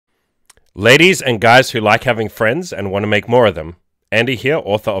Ladies and guys who like having friends and want to make more of them. Andy here,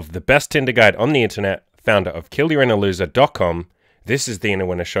 author of The Best Tinder Guide on the Internet, founder of KillYourInnerLoser.com. This is the Inner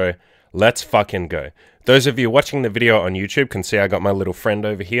Winner Show. Let's fucking go. Those of you watching the video on YouTube can see I got my little friend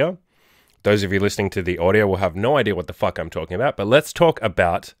over here. Those of you listening to the audio will have no idea what the fuck I'm talking about, but let's talk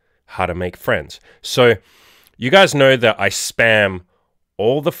about how to make friends. So, you guys know that I spam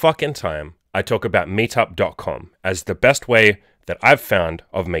all the fucking time. I talk about meetup.com as the best way that I've found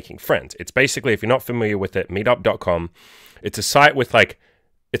of making friends. It's basically, if you're not familiar with it, meetup.com, it's a site with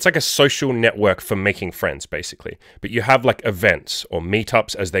it's like a social network for making friends, basically. But you have like events or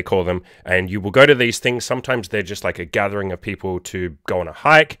meetups, as they call them, and you will go to these things. Sometimes they're just like a gathering of people to go on a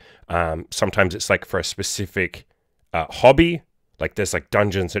hike. Sometimes it's like for a specific hobby. Like there's like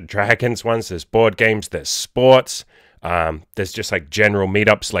Dungeons and Dragons ones, there's board games, there's sports. There's just like general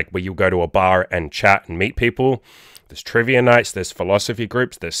meetups, like where you go to a bar and chat and meet people. There's trivia nights, there's philosophy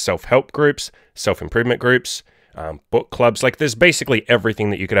groups, there's self-help groups, self-improvement groups, book clubs. Like there's basically everything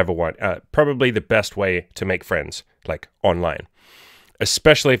that you could ever want. Probably the best way to make friends, like online,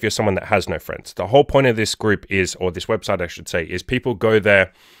 especially if you're someone that has no friends. The whole point of this group is, or this website I should say, is people go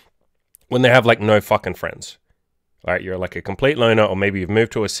there when they have like no fucking friends. Right, you're like a complete loner, or maybe you've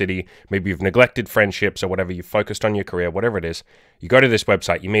moved to a city, maybe you've neglected friendships or whatever, you've focused on your career, whatever it is. You go to this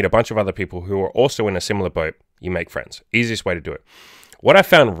website, you meet a bunch of other people who are also in a similar boat, you make friends. Easiest way to do it. What I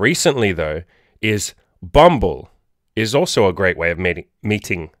found recently, though, is Bumble is also a great way of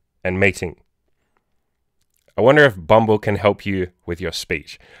meeting and mating. I wonder if Bumble can help you with your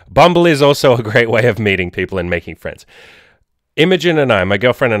speech. Bumble is also a great way of meeting people and making friends. Imogen and I, my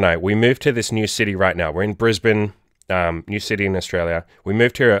girlfriend and I, we moved to this new city right now. We're in Brisbane. New city in Australia. We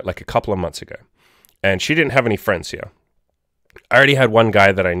moved here like a couple of months ago, and she didn't have any friends here. I already had one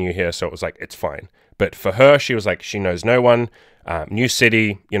guy that I knew here, so it was like, it's fine. But for her, she was like, she knows no one, new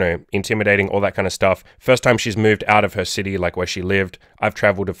city, you know, intimidating, all that kind of stuff. First time she's moved out of her city, like where she lived. I've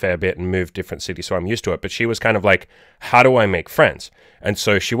traveled a fair bit and moved different cities, so I'm used to it. But she was kind of like, how do I make friends? And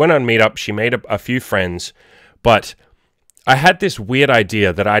so she went on Meetup, she made a few friends, but I had this weird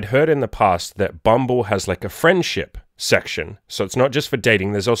idea that I'd heard in the past that Bumble has like a friendship section. So it's not just for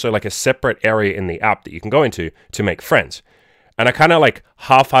dating. There's also like a separate area in the app that you can go into to make friends. And I kind of like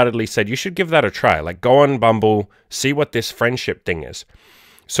half-heartedly said, you should give that a try. Like go on Bumble, see what this friendship thing is.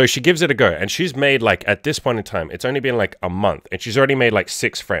 So she gives it a go. And she's made like, at this point in time, it's only been like a month. And she's already made like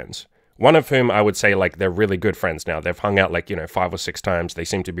 6 friends. One of whom I would say like they're really good friends now. They've hung out like, 5 or 6 times. They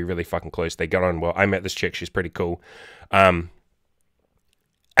seem to be really fucking close. They get on well. I met this chick. She's pretty cool. And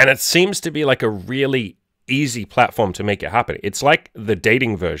it seems to be like a really easy platform to make it happen. It's like the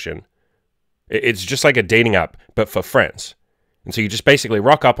dating version. It's just like a dating app, but for friends. And so you just basically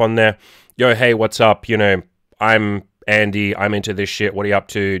rock up on there. Yo, hey, what's up? I'm Andy. I'm into this shit. What are you up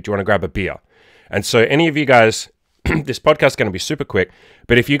to? Do you want to grab a beer? And so any of you guys, this podcast is going to be super quick,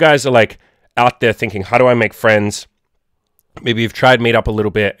 but if you guys are like out there thinking, how do I make friends? Maybe you've tried Meetup a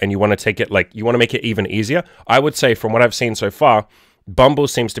little bit and you want to take it, like you want to make it even easier. I would say from what I've seen so far, Bumble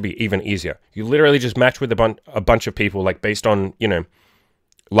seems to be even easier. You literally just match with a bunch of people, like based on,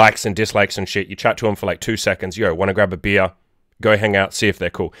 likes and dislikes and shit. You chat to them for like 2 seconds. Yo, want to grab a beer? Go hang out, see if they're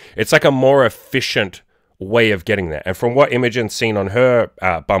cool. It's like a more efficient way of getting there. And from what Imogen's seen on her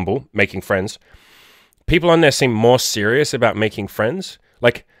Bumble, making friends, people on there seem more serious about making friends.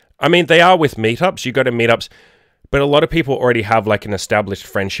 Like, I mean, they are with meetups. You go to meetups, but a lot of people already have like an established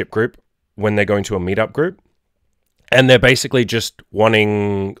friendship group when they're going to a meetup group. And they're basically just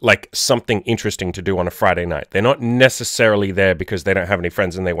wanting like something interesting to do on a Friday night. They're not necessarily there because they don't have any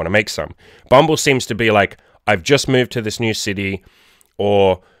friends and they want to make some. Bumble seems to be like, I've just moved to this new city,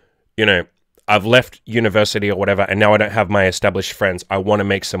 or, I've left university or whatever, and now I don't have my established friends. I want to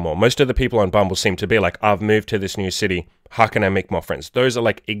make some more. Most of the people on Bumble seem to be like, I've moved to this new city. How can I make more friends? Those are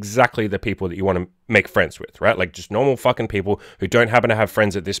like exactly the people that you want to make friends with, right? Like just normal fucking people who don't happen to have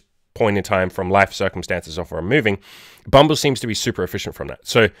friends at this point in time from life circumstances or from moving. Bumble seems to be super efficient from that.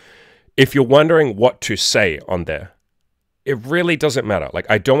 So if you're wondering what to say on there, it really doesn't matter. Like,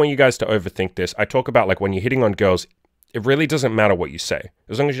 I don't want you guys to overthink this. I talk about like when you're hitting on girls, it really doesn't matter what you say.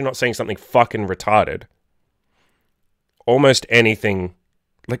 As long as you're not saying something fucking retarded, almost anything,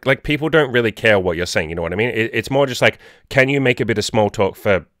 like people don't really care what you're saying. You know what I mean? It's more just like, can you make a bit of small talk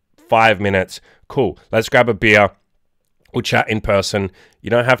for 5 minutes? Cool. Let's grab a beer. We'll chat in person. You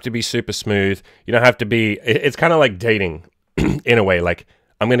don't have to be super smooth. You don't have to be, it's kind of like dating in a way. Like,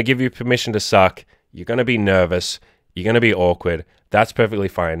 I'm going to give you permission to suck. You're going to be nervous. You're going to be awkward. That's perfectly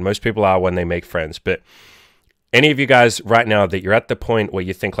fine. Most people are when they make friends. But Any of you guys right now that you're at the point where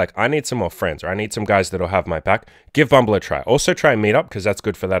you think like, I need some more friends or I need some guys that'll have my back, give Bumble a try. Also try Meetup because that's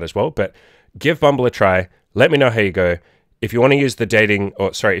good for that as well. But give Bumble a try. Let me know how you go. If you want to use the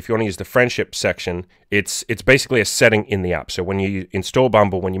if you want to use the friendship section, it's basically a setting in the app. So when you install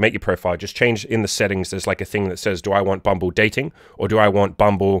Bumble, when you make your profile, just change in the settings. There's like a thing that says, do I want Bumble dating or do I want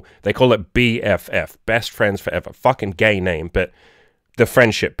Bumble? They call it BFF, best friends forever. Fucking gay name, but the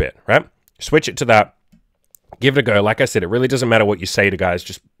friendship bit, right? Switch it to that. Give it a go. Like I said, it really doesn't matter what you say to guys.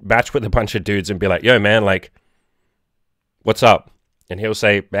 Just match with a bunch of dudes and be like, yo, man, like, what's up? And he'll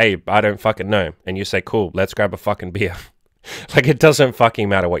say, hey, I don't fucking know. And you say, cool, let's grab a fucking beer. Like, it doesn't fucking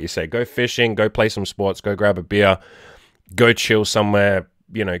matter what you say. Go fishing, go play some sports, go grab a beer, go chill somewhere,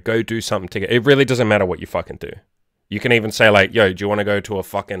 you know, go do something together. It really doesn't matter what you fucking do. You can even say like, yo, do you want to go to a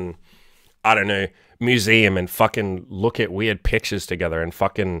fucking, I don't know, museum and fucking look at weird pictures together and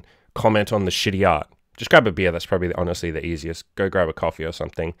fucking comment on the shitty art? Just grab a beer. That's probably honestly the easiest. Go grab a coffee or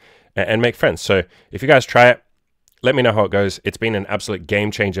something and make friends. So if you guys try it, let me know how it goes. It's been an absolute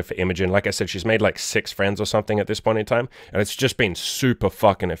game changer for Imogen. Like I said, she's made like 6 friends or something at this point in time. And it's just been super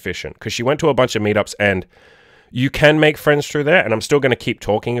fucking efficient because she went to a bunch of meetups and you can make friends through there. And I'm still going to keep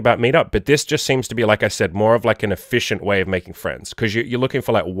talking about Meetup. But this just seems to be, like I said, more of like an efficient way of making friends because you're looking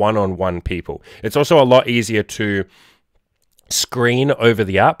for like one-on-one people. It's also a lot easier to screen over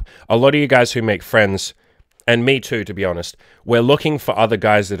the app. A lot of you guys who make friends, and me too, to be honest, we're looking for other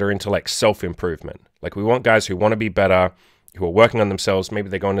guys that are into like self-improvement. Like we want guys who want to be better, who are working on themselves. Maybe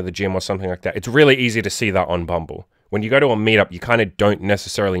they're going to the gym or something like that. It's really easy to see that on Bumble. When you go to a meetup, you kind of don't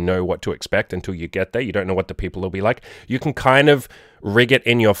necessarily know what to expect until you get there. You don't know what the people will be like. You can kind of rig it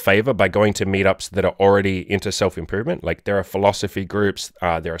in your favor by going to meetups that are already into self-improvement. Like there are philosophy groups,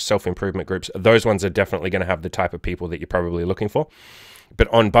 there are self-improvement groups. Those ones are definitely going to have the type of people that you're probably looking for. But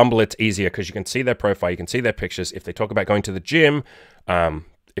on Bumble, it's easier because you can see their profile, you can see their pictures. If they talk about going to the gym,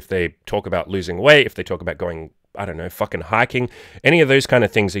 if they talk about losing weight, if they talk about going, I don't know, fucking hiking, any of those kind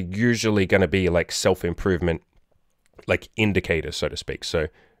of things are usually going to be like self-improvement, like indicators, so to speak. So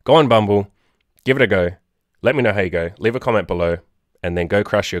go on Bumble, give it a go. Let me know how you go. Leave a comment below and then go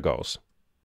crush your goals.